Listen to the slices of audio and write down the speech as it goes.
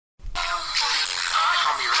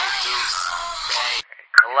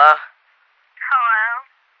Hello? Hello?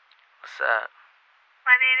 What's up?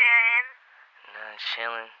 What are you doing? Nothing,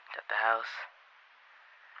 chilling at the house.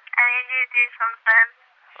 I need you to do something.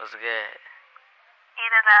 What's good?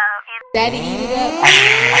 Eat it up. Daddy, eat it up.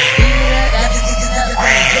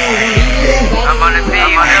 I'm on the beat,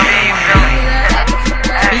 you feel me?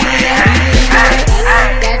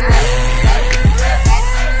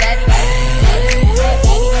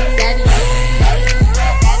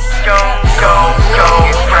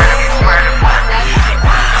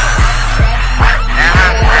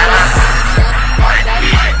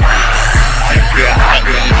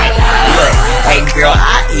 Girl,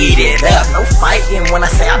 I eat it up, no fighting when I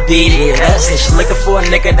say I beat it up. Since she looking for a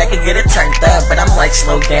nigga that can get it turned up, but I'm like,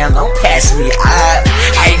 slow down, don't pass me up.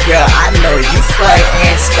 Hey girl, I know you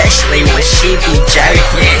flirtin', especially when she be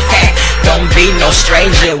jerking. Don't be no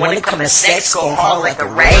stranger when it come to sex, gon' haul like a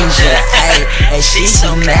ranger. Hey, and she's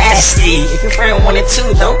so nasty. If your friend wanted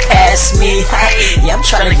to, don't pass me. Hey, yeah, I'm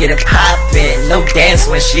tryna get it poppin', no dance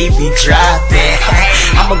when she be droppin'. Hey,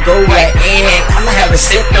 I'ma go right in, I'ma have a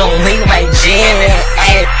sip, don't lean like gin.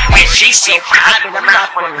 Hey, when she's so poppin', I'm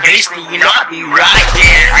not from Houston, you know I be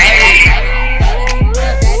rockin'. Hey.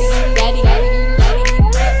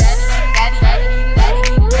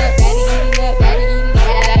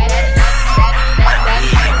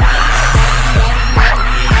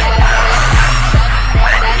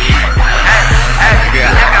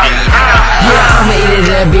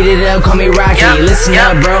 Beat it up, call me Rocky. Listen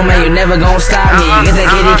up, bro, man, you never gon' stop me. Get that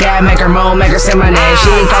kitty cat, make her moan, make her say my name.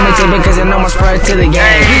 She ain't call me Tippin' cause I know my spread to the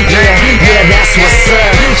game. Yeah, that's what's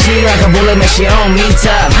up. She like a bullet, man, she on me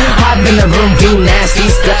tough. Hop in the room, do nasty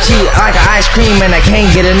stuff. She like an ice cream and I can't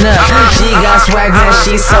get enough. She got swag, man,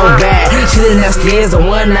 she's so bad. She the nastiest, the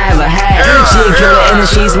one I ever had. She a killer and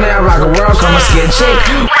she's man, I rock a world, call my skin chick.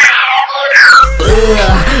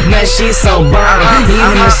 Man, she's so bomb.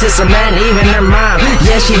 Even her sister, man, even her mom.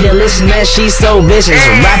 Yeah, she delicious, man, she's so vicious.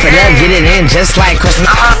 Wrap it up, get it in just like Christmas.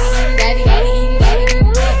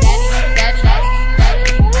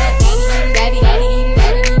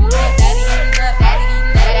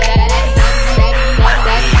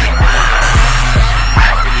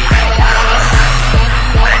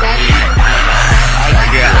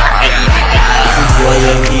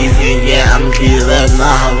 Yeah, I'ma beat it up,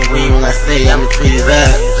 not Halloween when I say I'ma treat it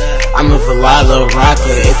up. I'm a Valado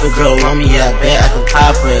rocker, if a girl on me, I bet I can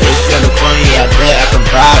pop her. If she on the corner, I bet I can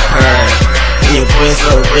rob her. Your boy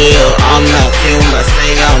so real, I'm not kidding when I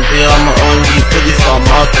say I'm Bill. I'm on these 50, so I'm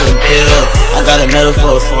off the bill. I got a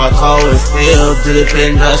metaphor, so I call it still. Do the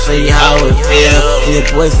pin drop, show you how it feel. And your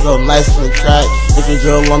boy so nice on the track. If your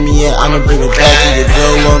girl want me, yeah, I'ma bring it back. And your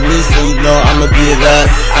girl want me, so you know I'ma beat it up.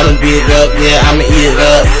 I'ma beat it up, yeah, I'ma eat it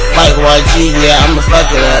up. Like YG, yeah, I'ma fuck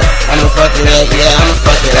it up. I'ma fuck it up, yeah, I'ma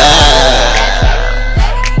fuck it up.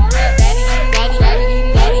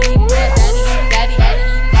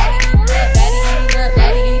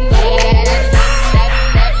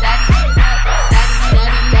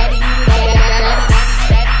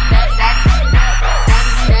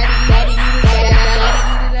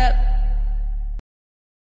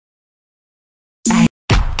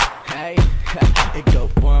 It go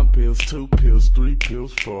 1 pills, 2 pills, 3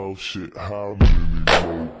 pills, 4 shit. How many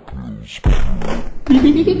more pills?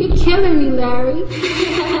 You're killing me, Larry.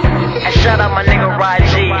 And shout out my nigga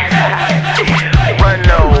Raji. Run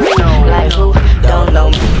no. Like who don't know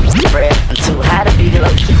me? Fred, I'm too high to be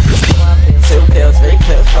low. 2 pills, 3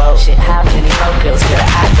 pills, 4 shit. How many more pills could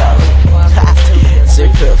I go? 2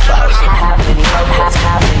 pills, 4 shit. How many more pills?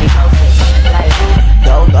 How many more pills? Like who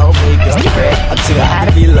don't know me? Girlfriend, I'm too high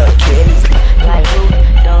to be low. Like who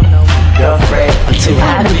don't know me? Girlfriend, I'm too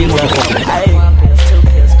high to be low. 1 pills, 2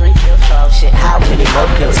 pills, 3 pills, 4 shit. How many more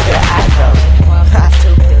pills could I go?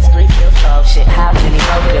 2 pills, 3 pills, 4 shit. How many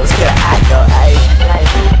more pills could I go? Like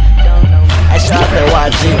who don't know me? I shot that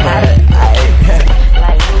YG, man.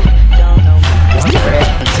 Like who don't know me? Girlfriend,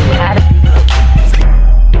 I'm too high to be low.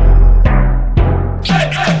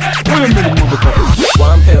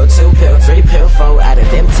 1 pill, 2 pill, 3 pill, 4 out of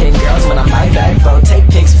them 10 girls when I'm like that phone. Take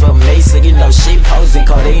pics for me, so you know she posing.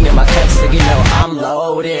 Codeine in my cup, so you know I'm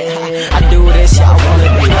loaded. I do this, y'all wanna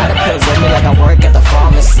be. A lot of pills on me like I work at the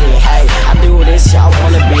pharmacy. Hey, I do this, y'all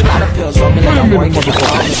wanna be. A lot of pills on me like I work at the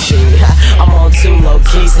pharmacy. I'm on 2 low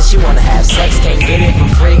keys, and she wanna have sex, can't get it for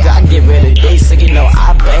free. Girl, I get rid of this, so you know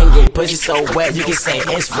I bang it. Pussy so wet, you can say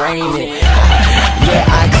it's raining. Yeah,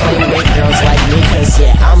 I claim it, girls like me, cause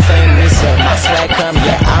yeah, I'm famous. Yeah, my swag come,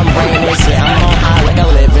 yeah, I'm brainless. Yeah, I'm on high like I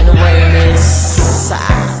live in the rainless.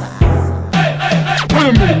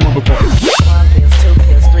 1 pills, 2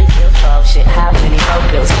 pills, 3 pills, 4 shit. How many more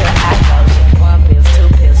pills could I go? 1 pills, 2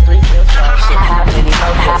 pills, 3 pills, 4 shit. How many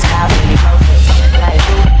more pills?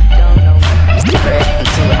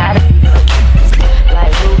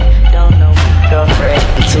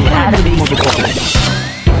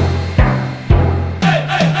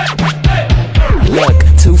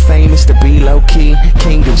 low key,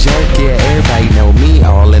 king of jerk, yeah, everybody know me.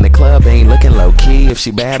 All in the club, ain't looking low key. If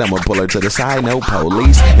she bad, I'ma pull her to the side, no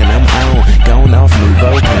police. And I'm on, gone off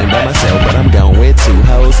Nouveau. Came by myself, but I'm gone with 2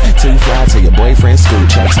 hoes. 2 fly to your boyfriend's school.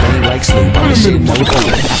 Tracks bang like Snoop, I'm the shit, no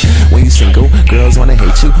cool. When you single, girls wanna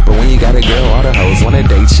hate you. But when you got a girl, all the hoes wanna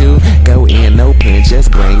date you. Go in, no pin,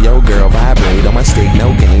 just bring your girl. Vibrate on my stick,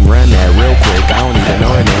 no game. Run that real quick, I don't even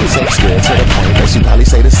know her name. Sex good to the point that she probably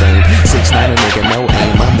say the same. 6'9" a nigga, no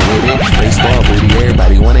aim, I'm with it. Baseball booty,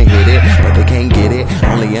 everybody wanna hit it, but they can't get it.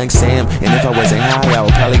 Only young Sam, and if I wasn't high, I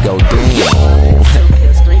would probably go damn. 2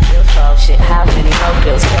 pills, 3 pills, 4 shit, how many more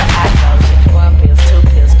pills could I